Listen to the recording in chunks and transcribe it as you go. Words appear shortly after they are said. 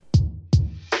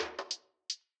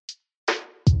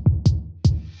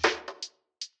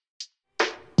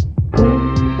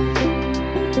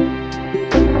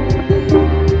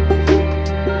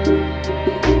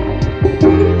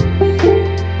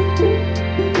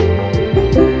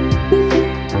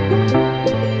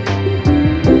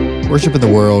Worship in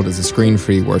the World is a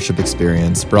screen-free worship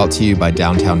experience brought to you by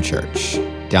Downtown Church.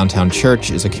 Downtown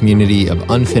Church is a community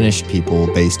of unfinished people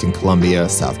based in Columbia,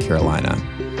 South Carolina.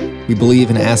 We believe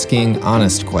in asking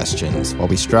honest questions while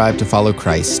we strive to follow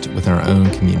Christ within our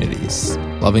own communities,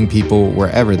 loving people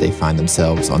wherever they find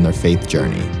themselves on their faith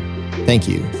journey. Thank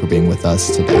you for being with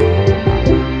us today.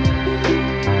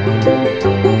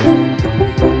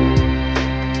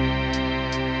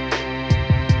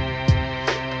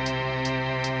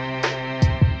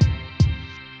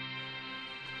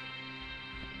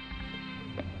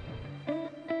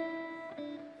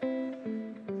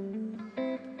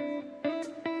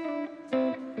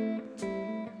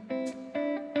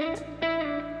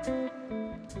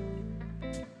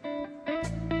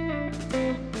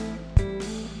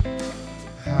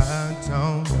 I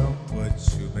don't know what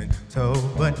you've been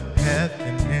told, but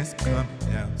heaven is coming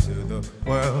down to the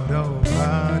world. Oh,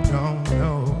 I don't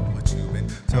know what you've been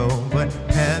told, but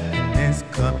heaven is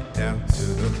coming down to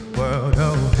the world.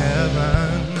 Oh,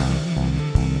 heaven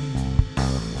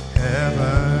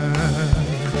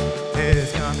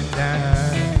is coming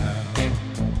down.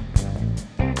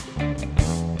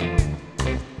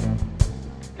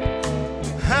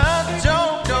 I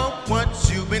don't know what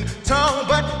you've been told,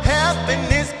 but heaven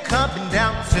is coming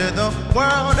down to the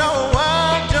world. Oh,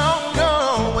 I don't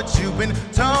know what you've been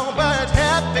told, but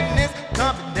heaven is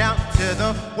coming down to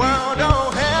the world. Oh,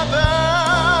 heaven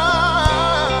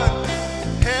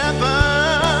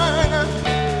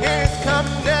is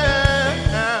coming down.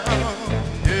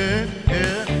 Yeah,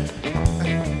 yeah.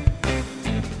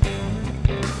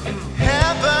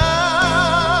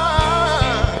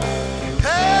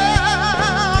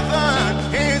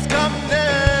 Heaven is coming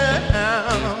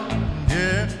down.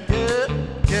 Yeah, yeah,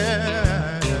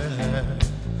 yeah.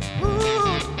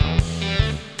 Ooh.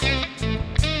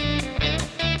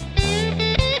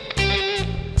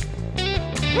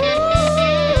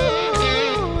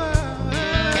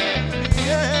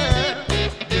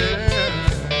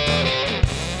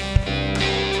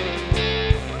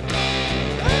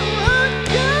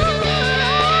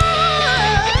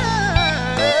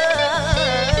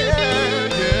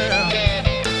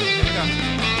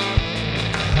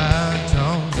 I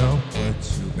don't know what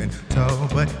you've been told,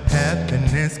 but heaven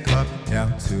is coming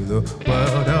down to the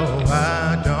world. Oh,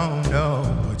 I don't know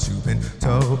what you've been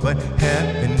told, but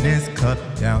heaven is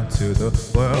coming down to the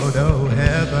world. Oh,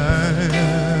 heaven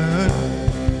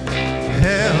is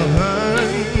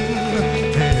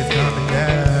coming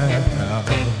down.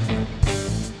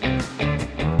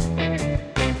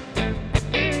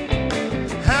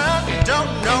 I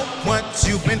don't know what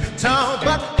you've been told,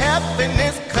 but heaven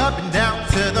is coming down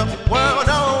to the world.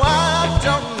 Oh, I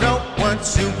don't know what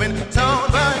you've been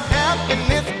told, but heaven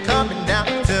is coming down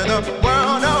to the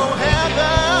world. Oh, heaven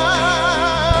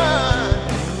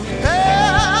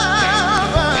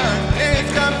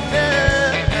is coming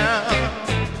down.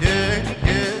 Yeah,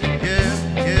 yeah,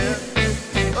 yeah,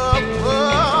 yeah. Oh,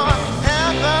 oh,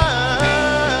 heaven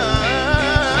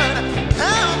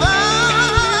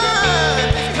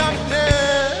is coming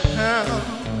down.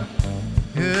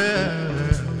 Yeah.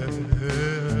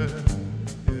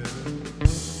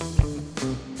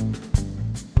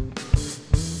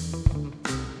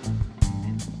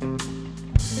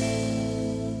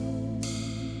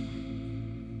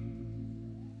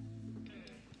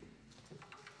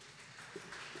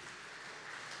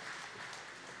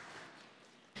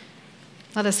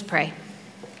 Let us pray.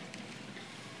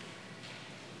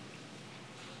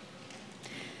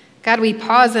 God, we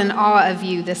pause in awe of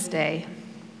you this day.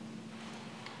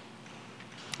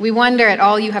 We wonder at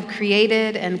all you have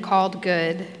created and called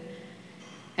good,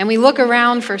 and we look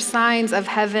around for signs of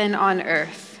heaven on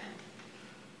earth.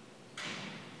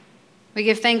 We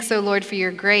give thanks, O Lord, for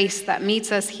your grace that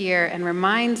meets us here and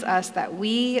reminds us that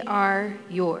we are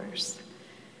yours.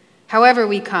 However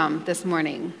we come this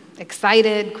morning,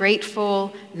 excited,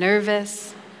 grateful,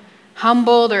 nervous,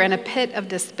 humbled, or in a pit of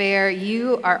despair,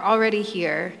 you are already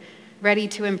here, ready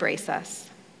to embrace us.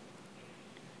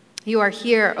 You are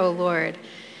here, O Lord,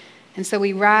 and so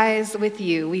we rise with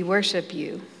you, we worship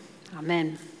you.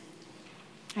 Amen.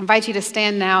 I invite you to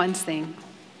stand now and sing.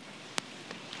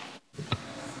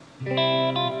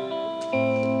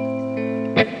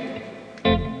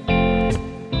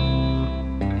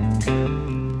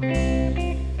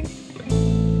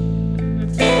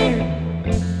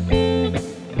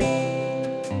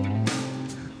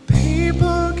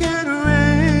 People get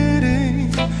ready,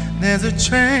 there's a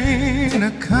train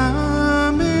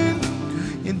a-coming.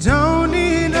 You don't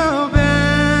need no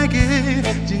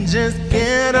baggage, you just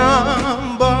get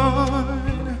on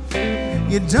board.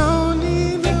 You don't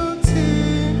need no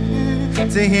ticket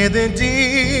to hear the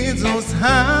diesels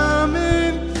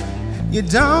humming. You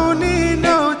don't need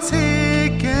no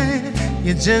ticket,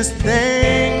 you just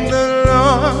thank the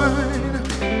Lord.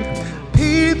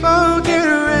 People get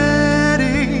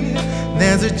ready,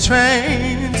 there's a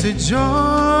train to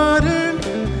Jordan.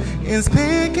 It's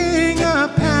picking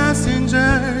up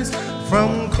passengers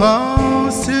from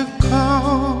coast to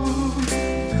coast.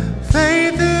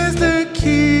 Faith is the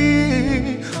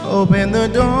key, open the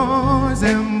doors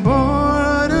and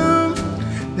boredom.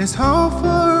 There's hope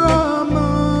for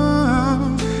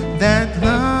among that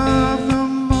love the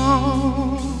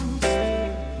most.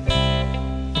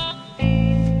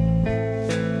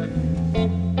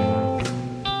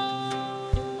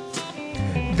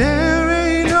 There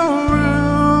ain't no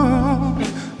room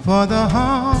for the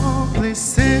hopeless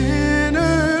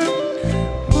sinner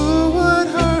who would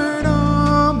hurt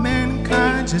all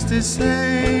mankind just to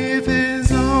save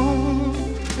his own.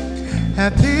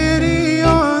 Have pity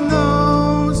on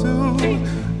those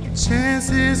whose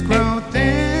chances grow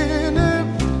thinner,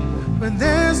 but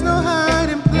there's no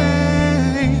hiding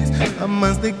place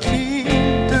amongst the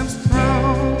kingdom's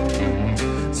throne.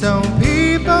 So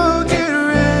people get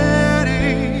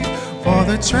ready for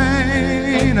the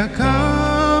train a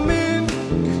coming.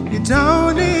 You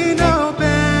don't need no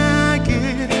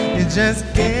baggage, you just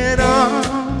get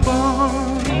on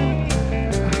board.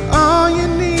 All you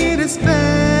need is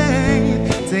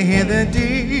faith to hear the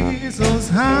diesels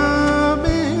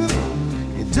humming.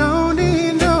 You don't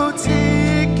need no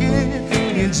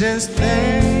ticket, you just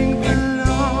thank the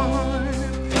Lord.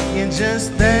 You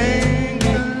just thank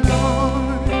the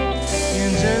Lord. You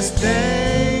just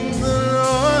thank the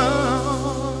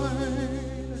Lord.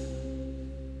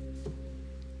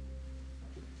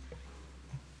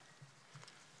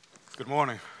 Good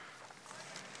morning.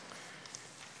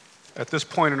 At this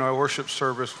point in our worship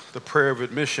service, the prayer of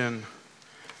admission,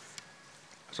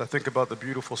 as I think about the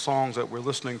beautiful songs that we're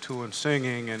listening to and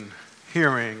singing and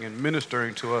hearing and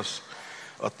ministering to us,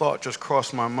 a thought just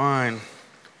crossed my mind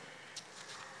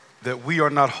that we are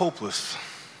not hopeless.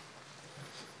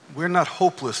 We're not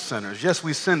hopeless sinners. Yes,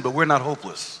 we sin, but we're not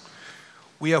hopeless.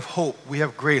 We have hope. We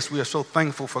have grace. We are so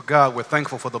thankful for God. We're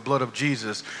thankful for the blood of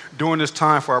Jesus. During this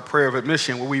time for our prayer of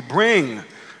admission, where we bring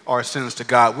our sins to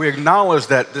God, we acknowledge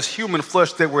that this human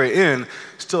flesh that we're in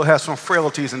still has some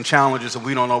frailties and challenges, and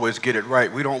we don't always get it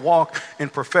right. We don't walk in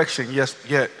perfection, yes,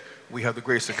 yet we have the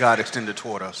grace of God extended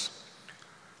toward us.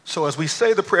 So as we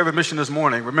say the prayer of admission this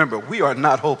morning, remember, we are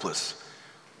not hopeless.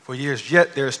 For years,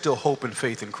 yet there is still hope and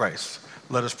faith in Christ.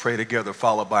 Let us pray together,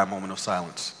 followed by a moment of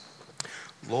silence.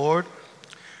 Lord,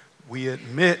 we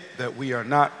admit that we are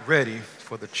not ready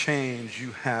for the change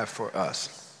you have for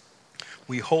us.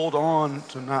 We hold on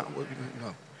to not what you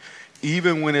know,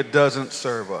 even when it doesn't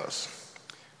serve us.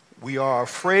 We are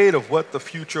afraid of what the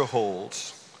future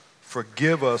holds.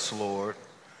 Forgive us, Lord.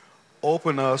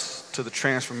 Open us to the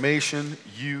transformation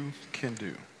you can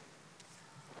do.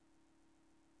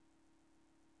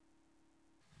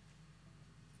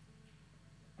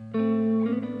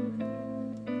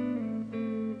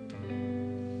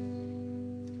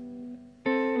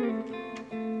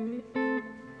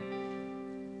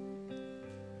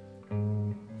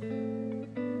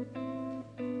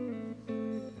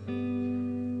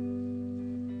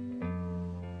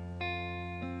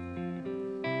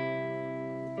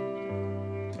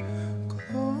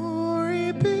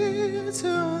 Glory be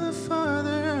to the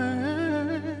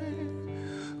Father,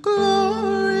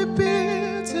 glory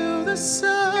be to the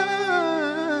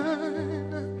Son,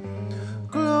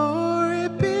 glory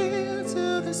be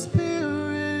to the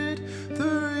Spirit,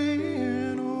 three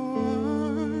in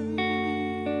one.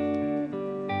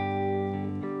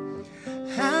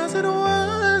 As it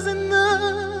was in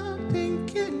the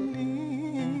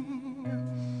beginning,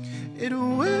 it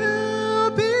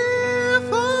will be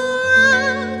forever.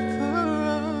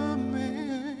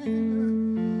 Amen.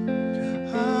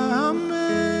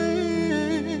 Amen.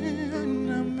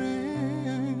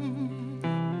 Amen.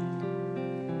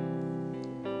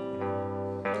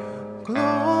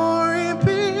 Glory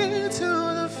be to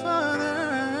the Father,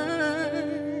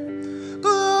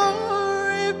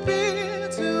 glory be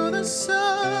to the Son,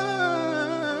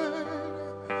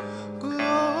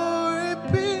 glory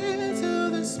be to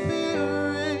the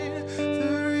Spirit,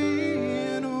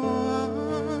 three in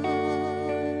one.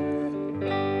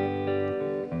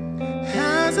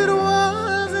 As it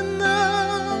was in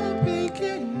the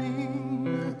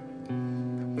beginning,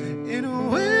 it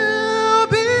will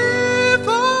be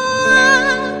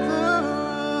forever.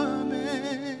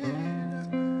 Amen.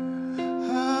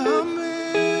 Amen.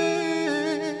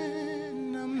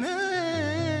 Amen.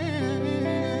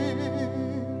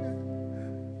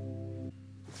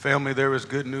 Family, there is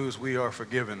good news. We are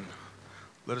forgiven.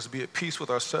 Let us be at peace with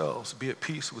ourselves, be at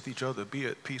peace with each other, be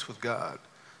at peace with God.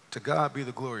 To God be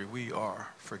the glory. We are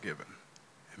forgiven.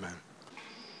 Amen.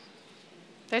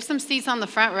 There's some seats on the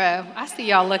front row. I see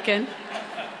y'all looking.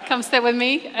 Come sit with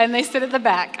me, and they sit at the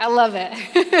back. I love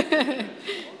it.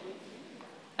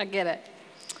 I get it.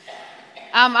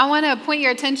 I want to point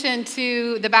your attention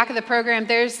to the back of the program.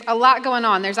 There's a lot going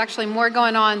on. There's actually more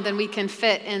going on than we can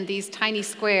fit in these tiny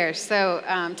squares. So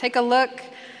take a look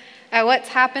at what's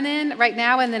happening right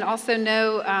now, and then also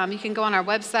know you can go on our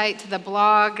website to the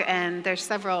blog, and there's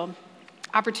several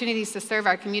opportunities to serve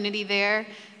our community there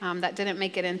that didn't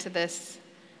make it into this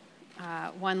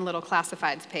one little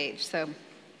classifieds page. So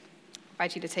I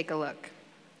invite you to take a look.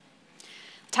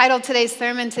 The title of today's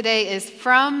sermon today is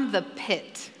From the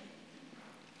Pit.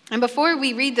 And before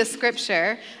we read the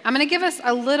scripture, I'm going to give us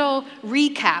a little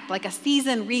recap, like a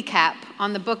season recap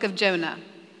on the book of Jonah.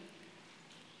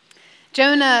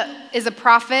 Jonah is a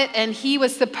prophet, and he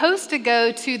was supposed to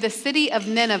go to the city of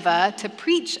Nineveh to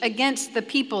preach against the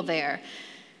people there.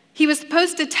 He was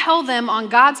supposed to tell them on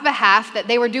God's behalf that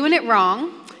they were doing it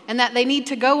wrong and that they need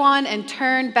to go on and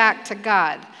turn back to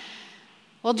God.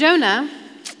 Well, Jonah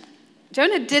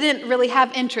didn't really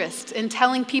have interest in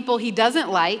telling people he doesn't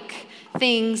like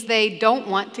things they don't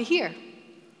want to hear.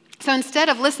 So instead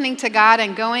of listening to God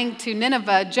and going to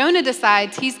Nineveh, Jonah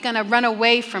decides he's going to run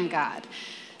away from God.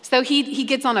 So he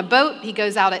gets on a boat, he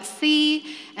goes out at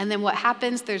sea, and then what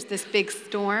happens? There's this big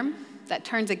storm that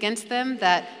turns against them,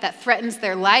 that threatens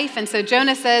their life. And so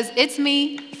Jonah says, "It's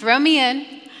me, throw me in."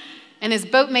 And his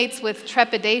boatmates, with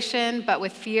trepidation but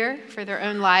with fear for their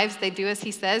own lives, they do as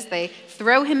he says. They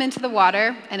throw him into the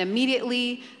water, and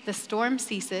immediately the storm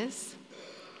ceases.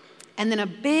 And then a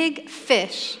big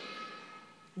fish,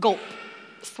 gulp,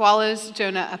 swallows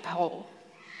Jonah up whole.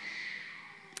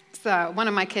 It's one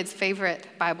of my kids' favorite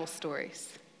Bible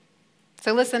stories.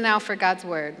 So listen now for God's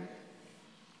word.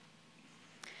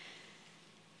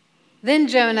 Then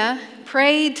Jonah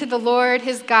prayed to the Lord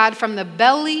his God from the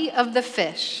belly of the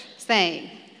fish,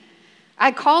 saying,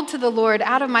 "I called to the Lord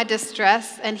out of my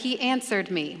distress, and he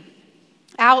answered me.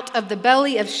 Out of the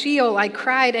belly of Sheol I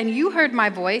cried, and you heard my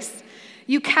voice.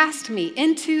 You cast me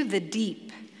into the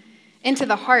deep, into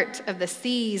the heart of the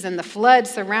seas, and the flood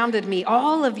surrounded me.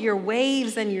 All of your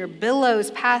waves and your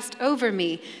billows passed over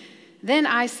me. Then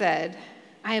I said,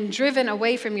 I am driven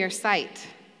away from your sight.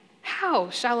 How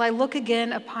shall I look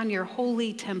again upon your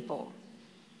holy temple?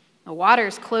 The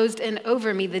waters closed in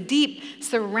over me. The deep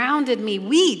surrounded me.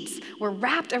 Weeds were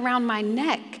wrapped around my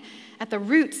neck at the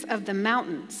roots of the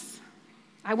mountains.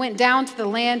 I went down to the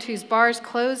land whose bars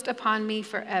closed upon me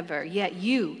forever. Yet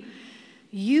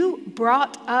you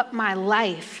brought up my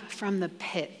life from the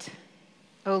pit,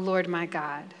 O Lord my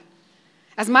God.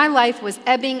 As my life was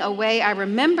ebbing away, I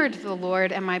remembered the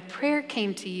Lord, and my prayer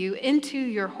came to you into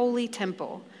your holy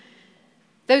temple.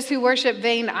 Those who worship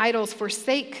vain idols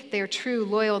forsake their true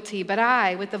loyalty, but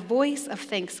I, with a voice of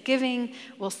thanksgiving,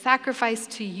 will sacrifice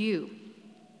to you.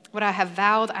 What I have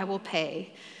vowed I will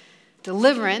pay.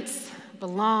 Deliverance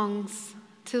belongs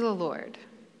to the Lord."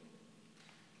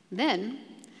 Then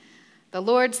the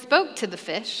Lord spoke to the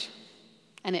fish,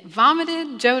 and it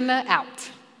vomited Jonah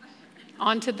out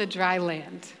onto the dry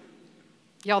land.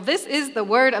 Y'all, this is the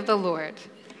word of the Lord.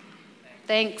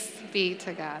 Thanks be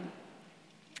to God.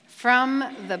 From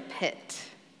the pit.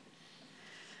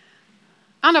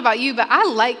 I don't know about you, but I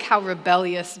like how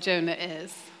rebellious Jonah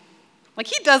is. Like,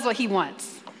 he does what he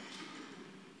wants.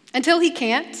 Until he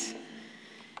can't.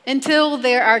 Until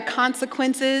there are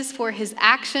consequences for his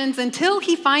actions. Until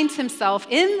he finds himself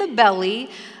in the belly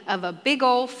of a big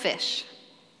old fish,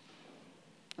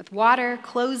 with water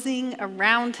closing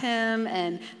around him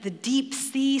and the deep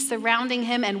sea surrounding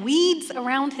him and weeds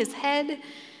around his head.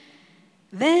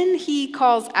 Then he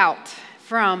calls out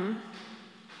from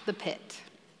the pit.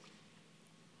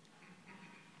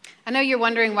 I know you're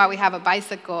wondering why we have a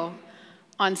bicycle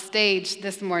on stage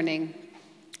this morning.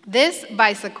 This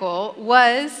bicycle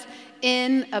was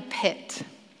in a pit,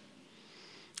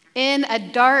 in a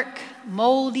dark,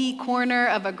 moldy corner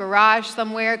of a garage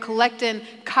somewhere, collecting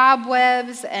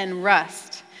cobwebs and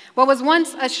rust. What was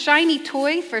once a shiny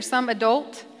toy for some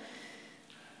adult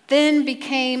then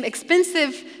became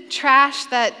expensive trash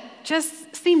that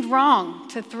just seemed wrong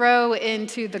to throw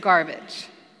into the garbage.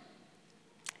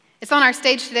 It's on our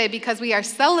stage today because we are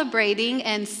celebrating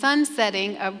and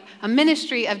sunsetting a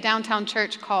ministry of Downtown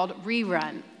Church called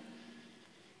Rerun.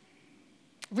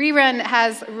 Rerun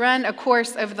has run a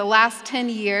course over the last 10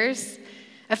 years.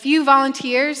 A few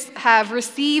volunteers have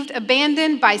received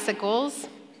abandoned bicycles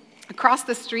across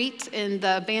the street in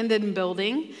the abandoned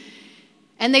building,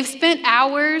 And they've spent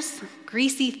hours,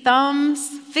 greasy thumbs,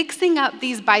 fixing up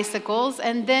these bicycles,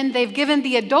 and then they've given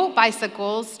the adult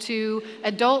bicycles to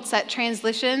adults at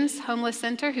Transitions Homeless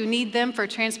Center who need them for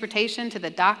transportation to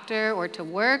the doctor or to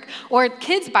work, or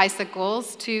kids'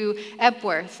 bicycles to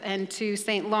Epworth and to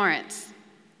St. Lawrence.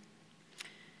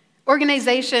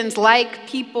 Organizations like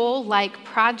people, like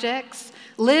projects,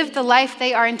 live the life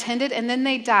they are intended and then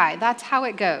they die. That's how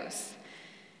it goes.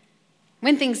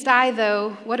 When things die,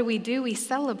 though, what do? We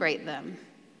celebrate them.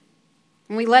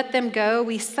 When we let them go,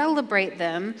 we celebrate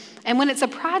them. And when it's a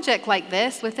project like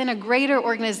this, within a greater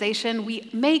organization, we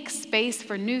make space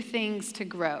for new things to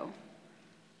grow.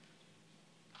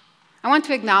 I want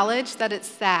to acknowledge that it's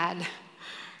sad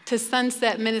to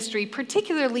sunset ministry,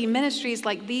 particularly ministries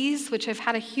like these, which have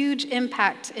had a huge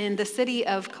impact in the city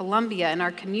of Columbia and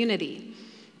our community.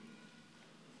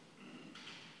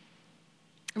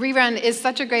 Rerun is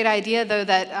such a great idea, though,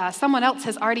 that someone else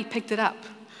has already picked it up.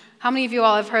 How many of you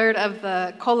all have heard of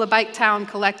the Cola Town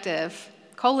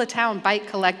Bike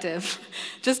Collective?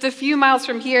 Just a few miles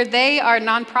from here, they are a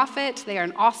nonprofit. They are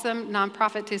an awesome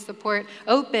nonprofit to support,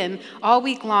 open all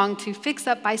week long to fix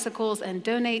up bicycles and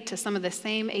donate to some of the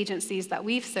same agencies that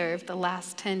we've served the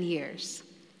last 10 years.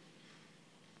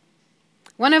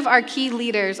 One of our key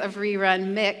leaders of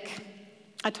Rerun, Mick,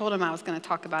 I told him I was going to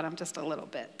talk about him just a little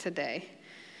bit today.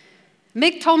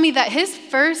 Mick told me that his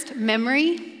first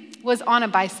memory was on a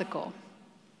bicycle.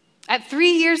 At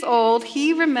 3 years old,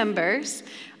 he remembers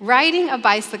riding a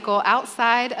bicycle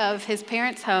outside of his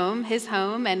parents' home,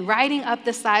 and riding up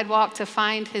the sidewalk to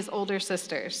find his older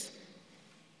sisters.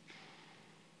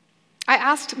 I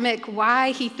asked Mick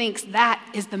why he thinks that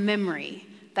is the memory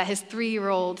that his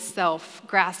 3-year-old self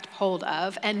grasped hold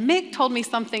of, and Mick told me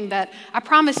something that I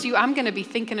promise you I'm going to be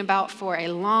thinking about for a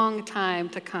long time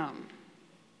to come.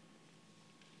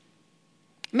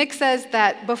 Mick says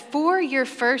that before your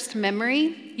first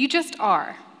memory, you just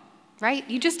are, right?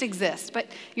 You just exist, but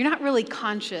you're not really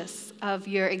conscious of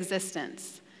your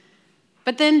existence.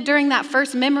 But then during that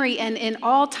first memory and in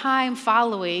all time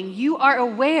following, you are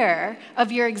aware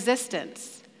of your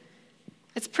existence.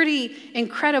 It's pretty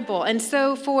incredible. And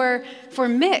so for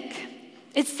Mick,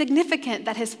 it's significant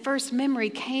that his first memory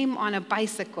came on a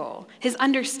bicycle. His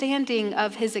understanding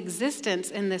of his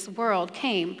existence in this world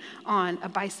came on a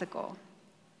bicycle.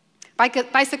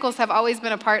 Bicycles have always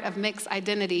been a part of Mick's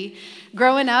identity.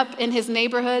 Growing up in his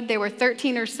neighborhood, there were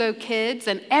 13 or so kids,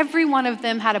 and every one of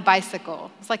them had a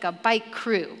bicycle. It's like a bike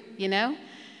crew, you know?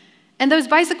 And those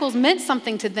bicycles meant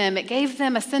something to them. It gave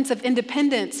them a sense of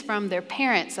independence from their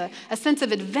parents, a sense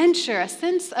of adventure, a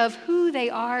sense of who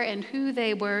they are and who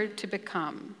they were to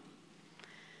become.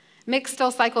 Mick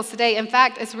still cycles today. In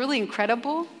fact, it's really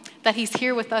incredible that he's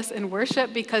here with us in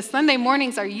worship because Sunday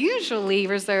mornings are usually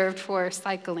reserved for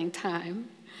cycling time.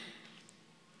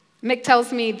 Mick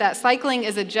tells me that cycling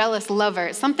is a jealous lover.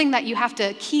 It's something that you have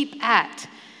to keep at.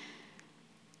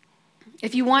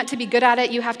 If you want to be good at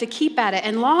it, you have to keep at it.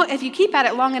 And if you keep at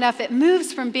it long enough, it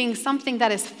moves from being something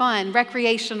that is fun,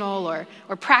 recreational,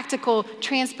 or practical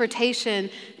transportation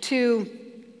to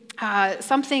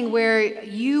something where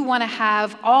you want to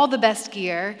have all the best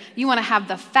gear, you want to have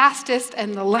the fastest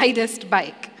and the lightest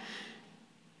bike.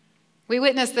 We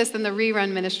witnessed this in the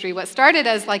Rerun ministry. What started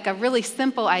as like a really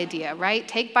simple idea, right?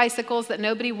 Take bicycles that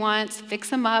nobody wants, fix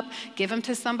them up, give them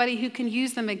to somebody who can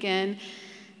use them again.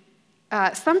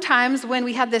 Sometimes when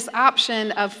we had this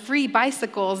option of free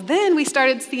bicycles, then we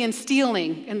started seeing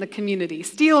stealing in the community,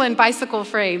 stealing bicycle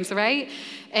frames, right?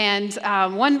 And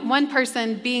one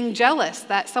person being jealous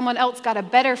that someone else got a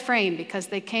better frame because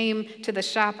they came to the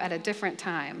shop at a different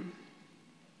time.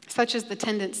 Such is the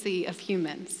tendency of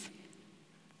humans.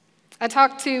 I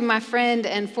talked to my friend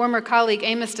and former colleague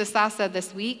Amos DeSasa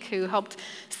this week, who helped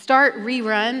start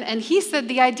Rerun, and he said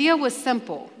the idea was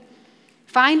simple.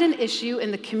 Find an issue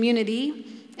in the community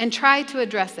and try to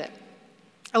address it.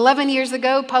 11 years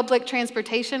ago, public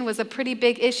transportation was a pretty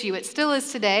big issue. It still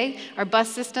is today. Our bus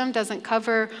system doesn't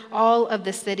cover all of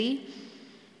the city.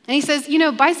 And he says,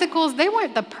 bicycles, they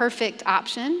weren't the perfect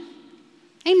option.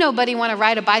 Ain't nobody want to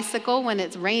ride a bicycle when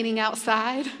it's raining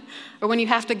outside or when you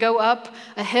have to go up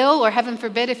a hill or, heaven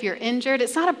forbid, if you're injured.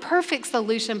 It's not a perfect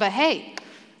solution, but hey,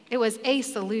 it was a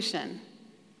solution.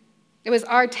 It was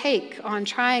our take on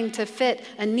trying to fit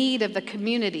a need of the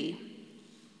community.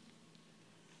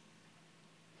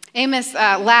 Amos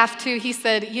laughed too. He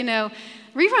said,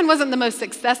 Rerun wasn't the most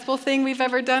successful thing we've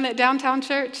ever done at Downtown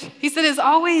Church. He said it's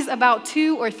always about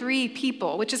 2 or 3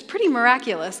 people, which is pretty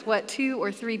miraculous what 2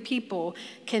 or 3 people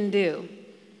can do.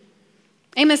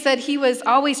 Amos said he was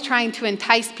always trying to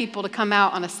entice people to come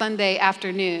out on a Sunday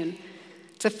afternoon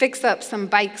to fix up some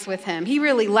bikes with him. He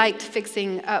really liked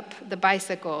fixing up the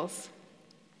bicycles.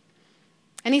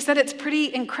 And he said it's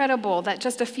pretty incredible that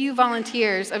just a few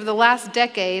volunteers over the last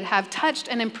decade have touched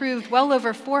and improved well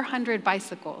over 400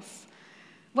 bicycles.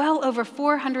 Well over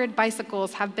 400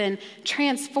 bicycles have been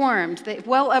transformed.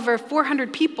 Well over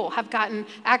 400 people have gotten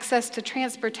access to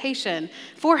transportation.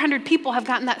 400 people have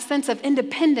gotten that sense of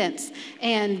independence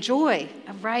and joy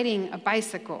of riding a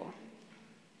bicycle.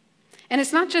 And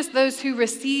it's not just those who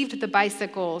received the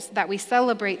bicycles that we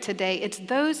celebrate today, it's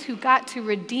those who got to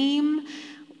redeem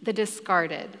the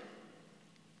discarded.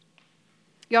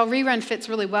 Y'all, rerun fits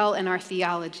really well in our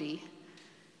theology.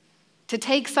 To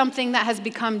take something that has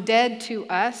become dead to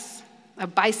us, a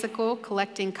bicycle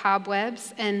collecting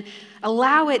cobwebs, and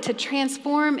allow it to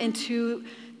transform into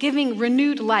giving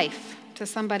renewed life to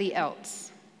somebody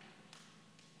else.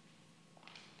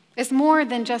 It's more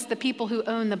than just the people who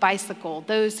own the bicycle,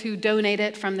 those who donate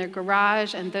it from their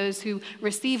garage and those who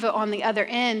receive it on the other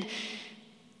end.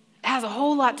 It has a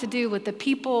whole lot to do with the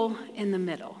people in the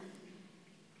middle.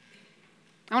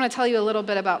 I want to tell you a little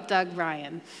bit about Doug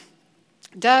Ryan.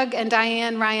 Doug and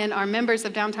Diane Ryan are members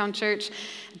of Downtown Church.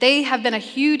 They have been a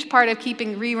huge part of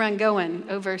keeping Rerun going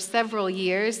over several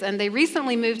years, and they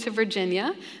recently moved to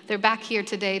Virginia. They're back here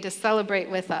today to celebrate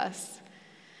with us.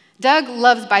 Doug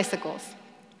loves bicycles.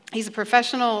 He's a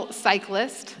professional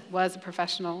cyclist, was a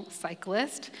professional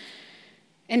cyclist.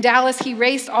 In Dallas, he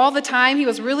raced all the time. He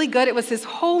was really good. It was his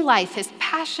whole life, his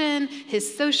passion,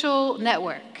 his social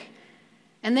network.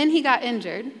 And then he got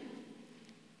injured,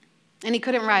 and he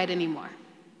couldn't ride anymore.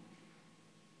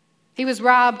 He was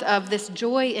robbed of this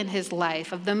joy in his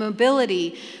life, of the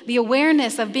mobility, the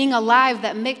awareness of being alive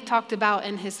that Mick talked about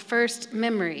in his first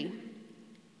memory.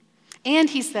 And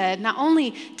he said, not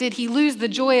only did he lose the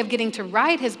joy of getting to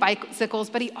ride his bicycles,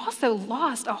 but he also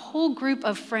lost a whole group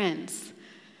of friends.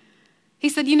 He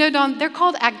said, you know, Dawn, they're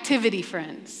called activity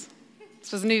friends.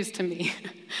 This was news to me.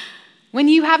 When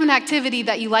you have an activity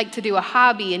that you like to do, a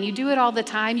hobby, and you do it all the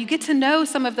time, you get to know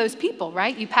some of those people,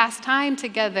 right? You pass time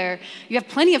together. You have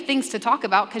plenty of things to talk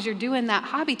about because you're doing that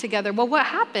hobby together. Well, what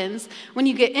happens when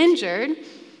you get injured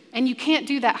and you can't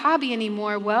do that hobby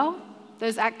anymore? Well,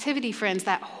 those activity friends,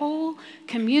 that whole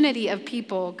community of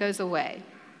people goes away.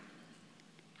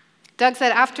 Doug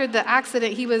said after the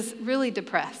accident, he was really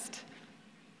depressed.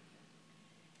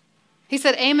 He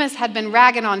said Amos had been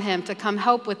ragging on him to come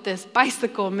help with this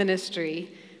bicycle ministry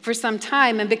for some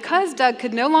time. And because Doug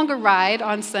could no longer ride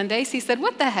on Sundays, he said,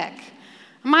 what the heck?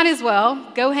 I might as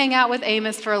well go hang out with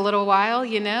Amos for a little while,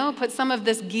 put some of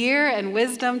this gear and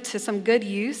wisdom to some good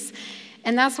use.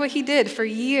 And that's what he did for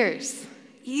years.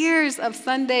 Years of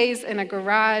Sundays in a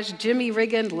garage, Jimmy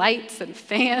rigging lights and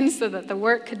fans so that the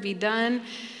work could be done.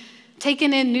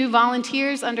 Taking in new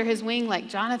volunteers under his wing like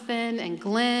Jonathan and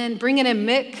Glenn, bringing in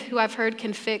Mick, who I've heard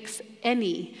can fix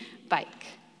any bike.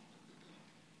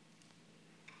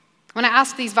 When I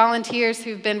asked these volunteers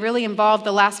who've been really involved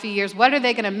the last few years, what are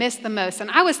they going to miss the most?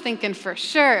 And I was thinking for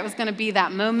sure it was going to be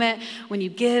that moment when you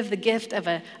give the gift of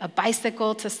a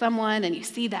bicycle to someone and you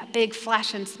see that big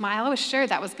flashing smile. I was sure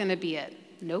that was going to be it.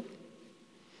 Nope.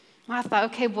 Well, I thought,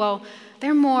 okay, well,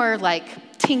 they're more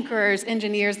like tinkerers,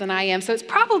 engineers than I am, so it's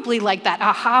probably like that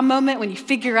aha moment when you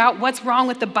figure out what's wrong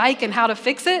with the bike and how to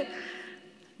fix it.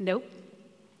 Nope.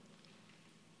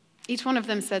 Each one of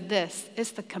them said this,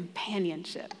 it's the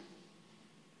companionship.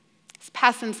 It's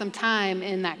passing some time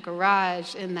in that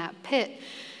garage, in that pit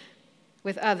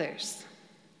with others.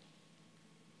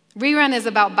 Rerun is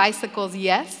about bicycles,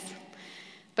 yes,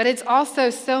 but it's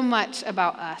also so much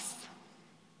about us.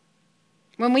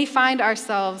 When we find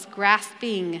ourselves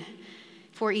grasping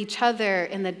for each other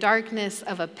in the darkness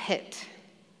of a pit,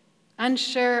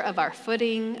 unsure of our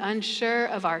footing, unsure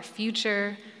of our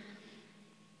future,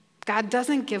 God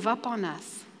doesn't give up on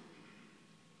us.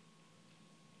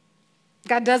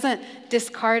 God doesn't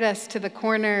discard us to the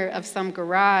corner of some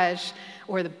garage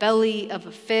or the belly of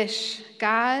a fish.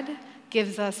 God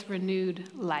gives us renewed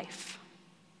life.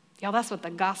 Y'all, that's what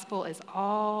the gospel is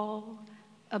all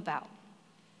about.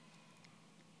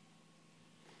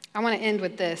 I want to end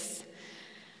with this.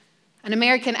 An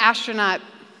American astronaut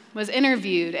was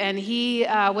interviewed, and he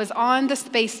was on the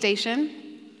space station.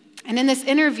 And in this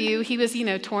interview, he was,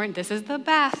 torn. This is the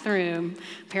bathroom.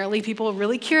 Apparently, people are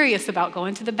really curious about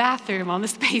going to the bathroom on the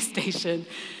space station.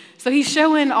 So he's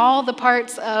showing all the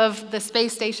parts of the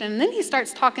space station, and then he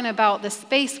starts talking about the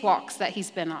spacewalks that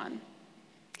he's been on.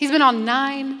 He's been on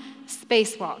 9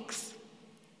 spacewalks.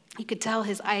 You could tell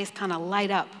his eyes kind of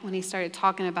light up when he started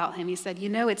talking about him. He said,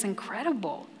 it's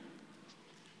incredible.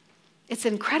 It's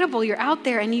incredible. You're out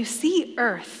there and you see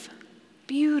Earth,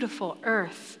 beautiful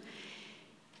Earth.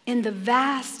 in the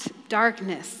vast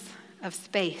darkness of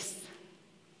space.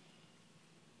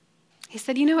 He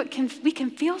said, you know, we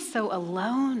can feel so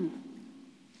alone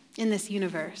in this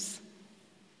universe.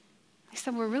 He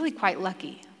said, we're really quite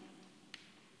lucky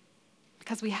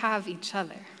because we have each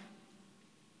other.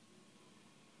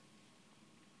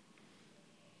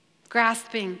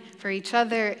 Grasping for each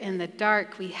other in the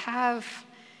dark, we have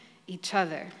each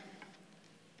other.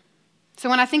 So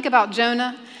when I think about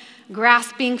Jonah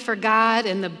grasping for God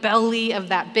in the belly of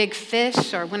that big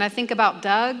fish, or when I think about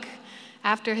Doug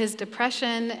after his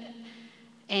depression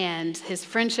and his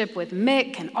friendship with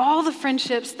Mick and all the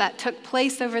friendships that took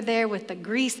place over there with the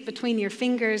grease between your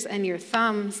fingers and your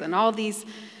thumbs and all these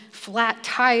flat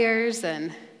tires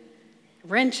and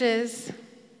wrenches,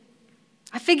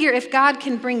 I figure if God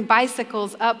can bring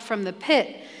bicycles up from the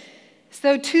pit,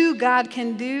 so too God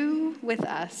can do with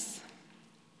us.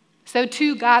 So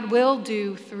too God will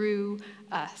do through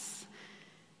us.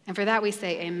 And for that we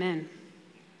say amen.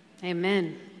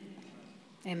 Amen.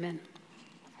 Amen.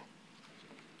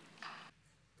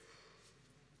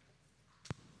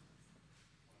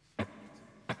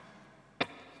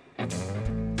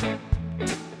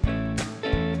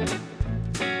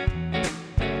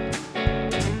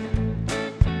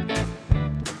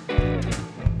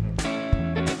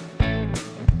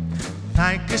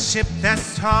 Like a ship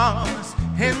that's tossed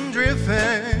and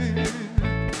driven,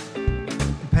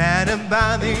 battered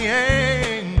by the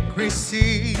angry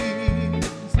seas.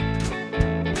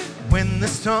 When the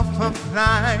storm of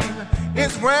life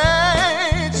is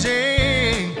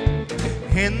raging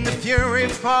and the fury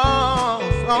falls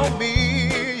on me,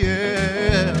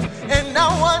 yeah. And I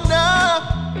wonder,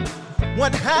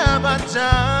 what have I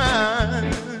done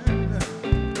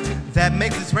that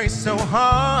makes this race so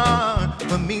hard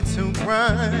for me to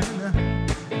run?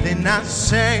 Then I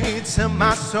say to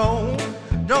my soul,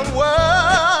 don't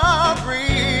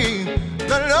worry,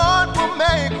 the Lord will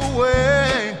make a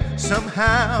way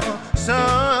somehow,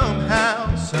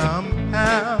 somehow,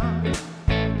 somehow.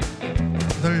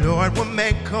 The Lord will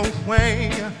make a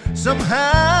way somehow.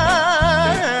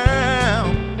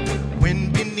 When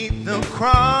beneath the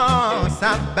cross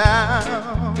I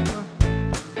bow,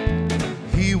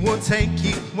 He will take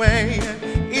away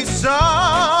each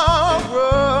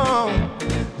sorrow.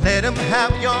 Let Him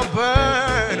have your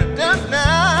burden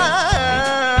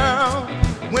now.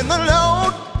 When the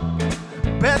load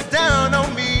bears down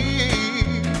on me,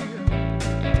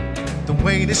 the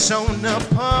weight is shown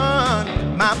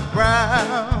upon my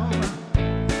brow,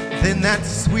 then that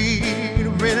sweet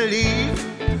relief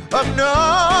of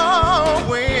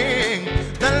knowing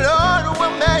the Lord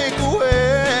will make a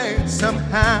way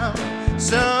somehow,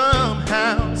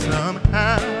 somehow,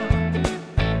 somehow.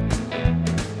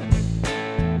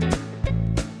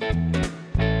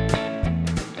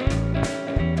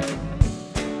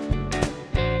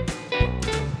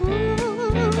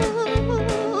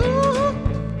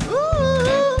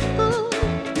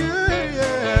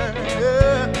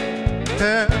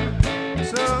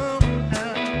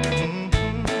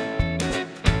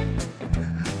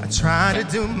 Try to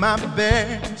do my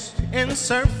best in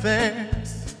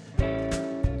surface.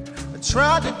 I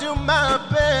try to do my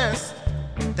best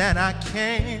that I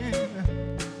can.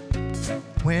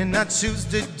 When I choose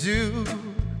to do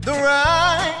the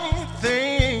right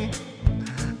thing,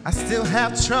 I still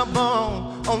have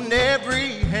trouble on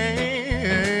every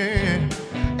hand.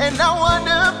 And I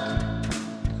wonder,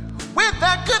 with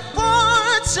that good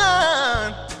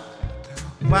fortune,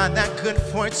 why that good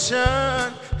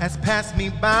fortune has passed me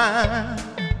by.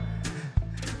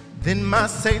 Then I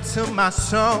say to my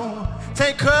soul,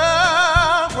 take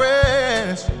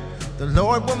courage, the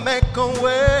Lord will make a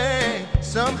way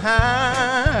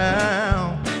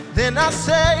somehow. Then I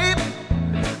say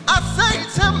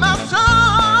to my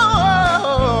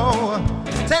soul,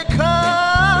 take courage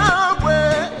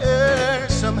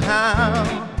somehow.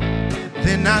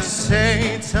 Then I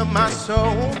say to my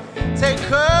soul, take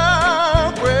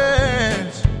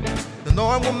courage, the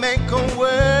Lord will make a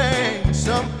way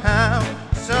somehow,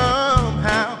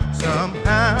 somehow,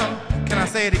 somehow. Can I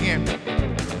say it again?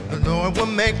 The Lord will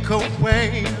make a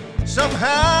way somehow.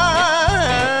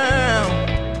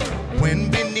 When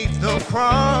beneath the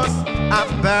cross I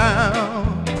bow,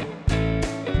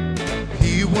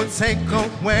 He will take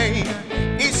away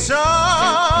each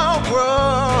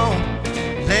sorrow.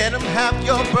 Let Him have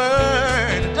your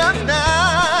burden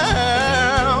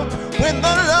now. When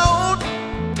the load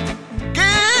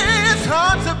gets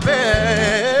hard to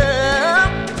bear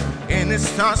and it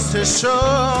starts to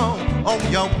show on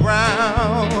your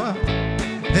brow,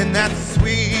 then that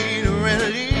sweet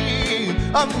relief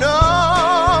of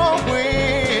knowing,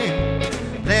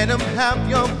 let Him have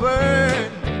your burden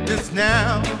Dance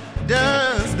now,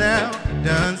 dance now,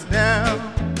 dance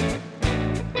now.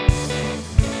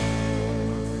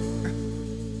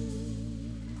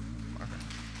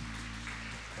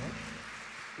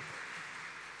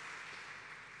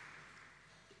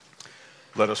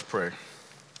 Let us pray.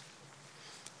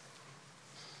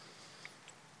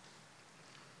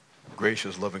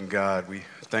 Gracious, loving God, we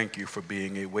thank you for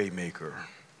being a way maker.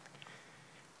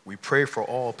 We pray for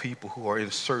all people who are in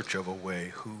search of a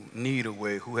way, who need a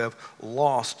way, who have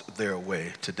lost their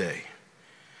way today.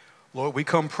 Lord, we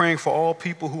come praying for all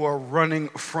people who are running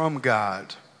from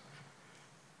God,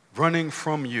 running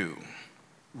from you,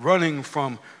 running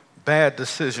from bad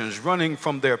decisions, running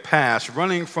from their past,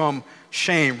 running from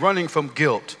shame, running from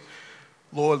guilt.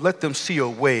 Lord, let them see a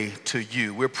way to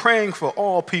you. We're praying for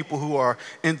all people who are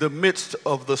in the midst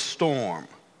of the storm,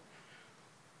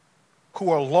 who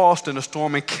are lost in the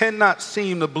storm and cannot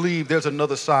seem to believe there's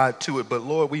another side to it. But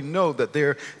Lord, we know that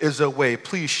there is a way.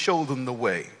 Please show them the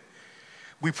way.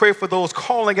 We pray for those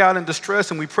calling out in distress,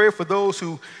 and we pray for those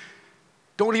who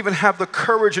don't even have the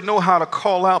courage to know how to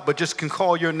call out, but just can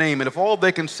call your name. And if all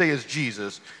they can say is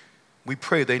Jesus, we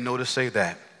pray they know to say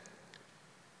that.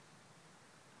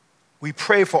 We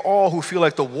pray for all who feel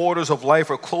like the waters of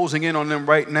life are closing in on them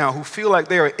right now, who feel like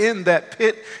they are in that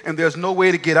pit and there's no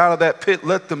way to get out of that pit.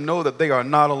 Let them know that they are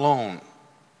not alone.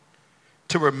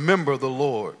 To remember the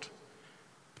Lord,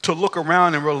 to look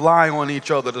around and rely on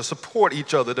each other, to support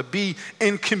each other, to be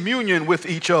in communion with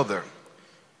each other.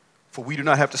 For we do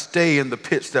not have to stay in the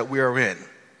pits that we are in.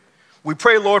 We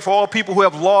pray, Lord, for all people who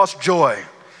have lost joy,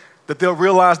 that they'll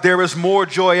realize there is more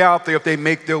joy out there if they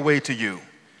make their way to you.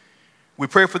 We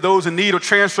pray for those in need of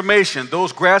transformation,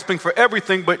 those grasping for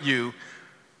everything but you.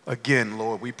 Again,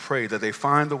 Lord, we pray that they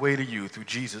find the way to you through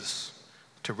Jesus,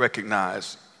 to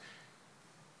recognize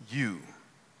you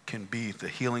can be the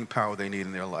healing power they need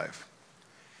in their life.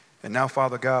 And now,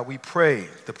 Father God, we pray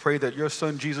the prayer that your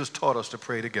Son Jesus taught us to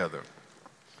pray together.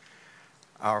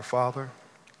 Our Father,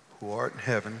 who art in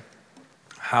heaven,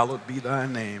 hallowed be thy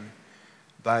name.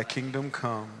 Thy kingdom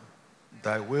come,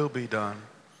 thy will be done,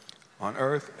 on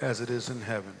earth as it is in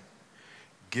heaven.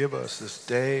 Give us this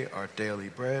day our daily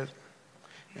bread,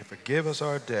 and forgive us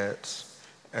our debts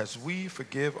as we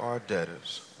forgive our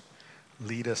debtors.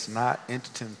 Lead us not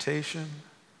into temptation,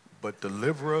 but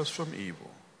deliver us from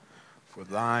evil. For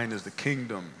thine is the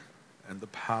kingdom and the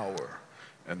power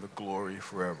and the glory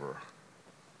forever.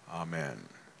 Amen.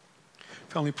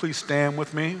 Family, please stand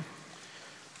with me.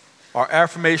 Our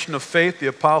affirmation of faith, the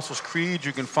Apostles' Creed,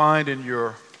 you can find in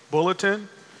your bulletin,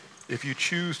 if you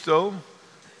choose so.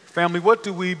 Family, what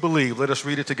do we believe? Let us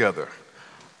read it together.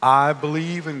 I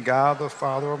believe in God the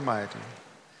Father Almighty,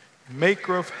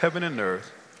 maker of heaven and earth,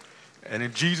 and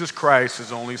in Jesus Christ,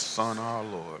 his only Son, our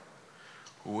Lord,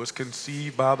 who was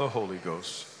conceived by the Holy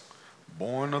Ghost,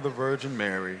 born of the Virgin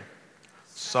Mary,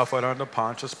 suffered under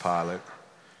Pontius Pilate,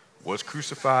 was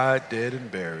crucified, dead,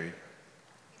 and buried.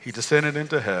 He descended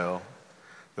into hell.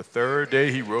 The third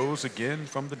day he rose again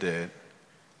from the dead.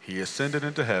 He ascended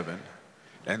into heaven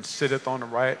and sitteth on the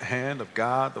right hand of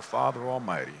God the Father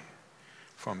Almighty.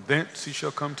 From thence he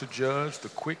shall come to judge the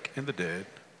quick and the dead.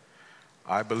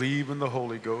 I believe in the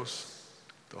Holy Ghost,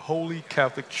 the holy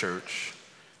Catholic Church,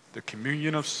 the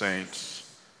communion of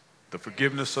saints, the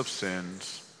forgiveness of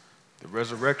sins, the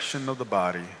resurrection of the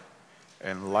body,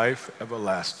 and life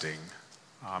everlasting.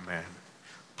 Amen.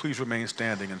 Please remain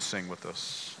standing and sing with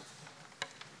us.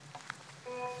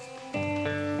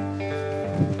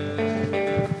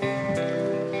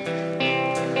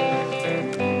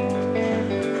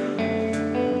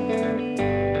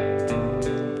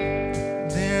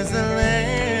 There's a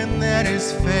land that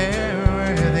is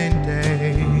fairer than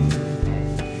day,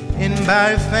 and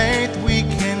by faith we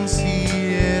can see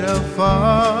it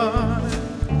afar.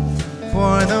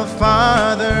 For the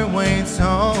Father waits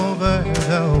over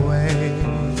the way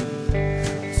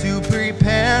to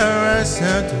prepare us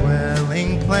a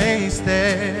dwelling place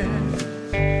there.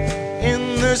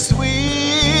 In the sweet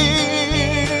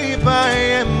by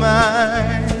and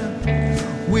by,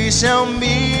 we shall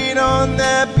meet on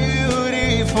that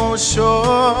beautiful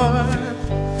shore.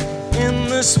 In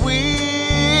the sweet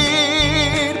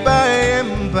by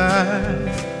and by,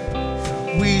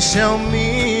 we shall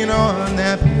meet on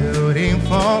that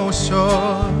beautiful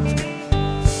shore.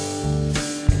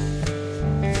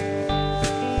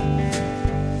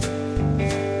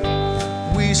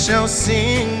 We shall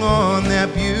sing on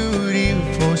that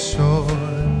beautiful shore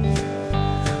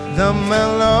the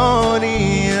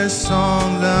melodious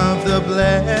song of the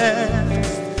blessed,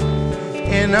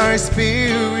 and our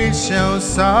spirit shall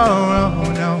sorrow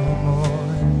no more.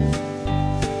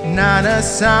 not a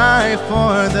sigh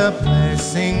for the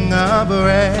blessing of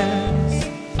rest.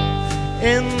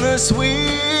 In the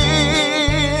sweet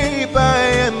by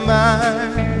and by,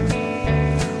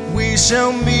 we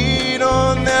shall meet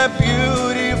on that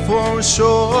beautiful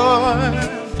shore.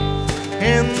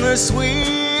 In the sweet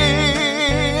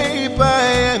by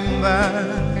and by,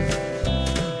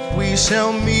 we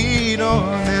shall meet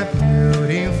on that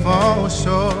beautiful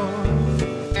shore.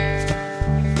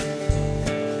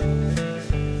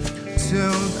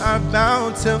 To our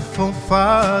bountiful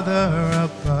Father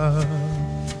above,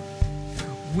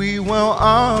 we will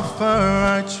offer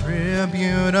our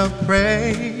tribute of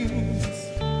praise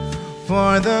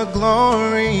for the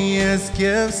glorious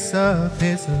gifts of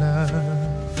His love,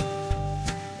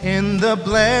 in the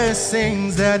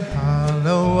blessings that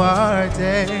hallow our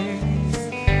days.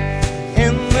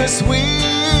 In the sweet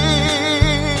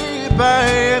by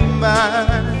and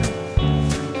by,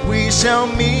 we shall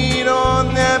meet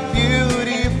on that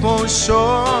beautiful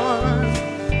shore.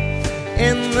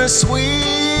 In the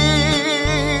sweet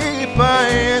by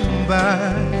and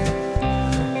by,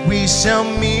 we shall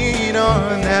meet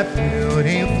on that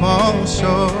beautiful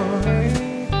shore.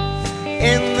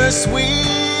 In the sweet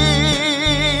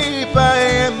by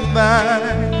and by,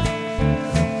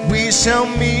 we shall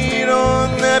meet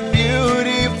on that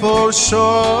beautiful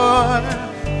shore.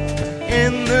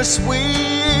 In the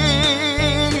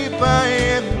sweet by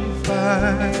and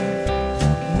by,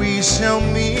 we shall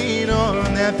meet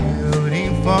on that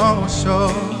beautiful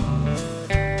shore.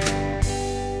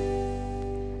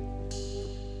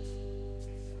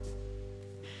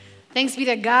 Thanks be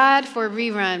to God for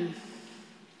Rerun.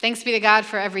 Thanks be to God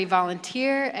for every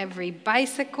volunteer, every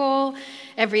bicycle,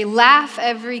 every laugh,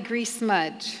 every grease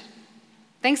smudge.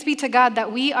 Thanks be to God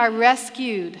that we are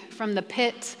rescued from the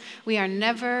pit. We are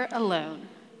never alone.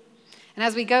 And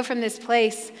as we go from this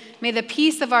place, may the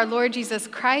peace of our Lord Jesus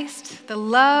Christ, the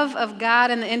love of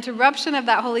God, and the interruption of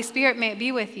that Holy Spirit, may it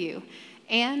be with you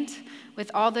and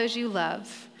with all those you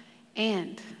love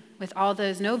and with all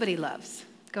those nobody loves.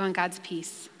 Go in God's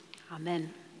peace.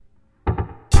 Amen.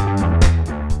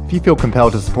 If you feel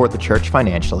compelled to support the church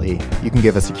financially, you can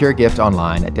give a secure gift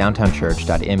online at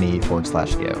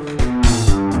downtownchurch.me/give.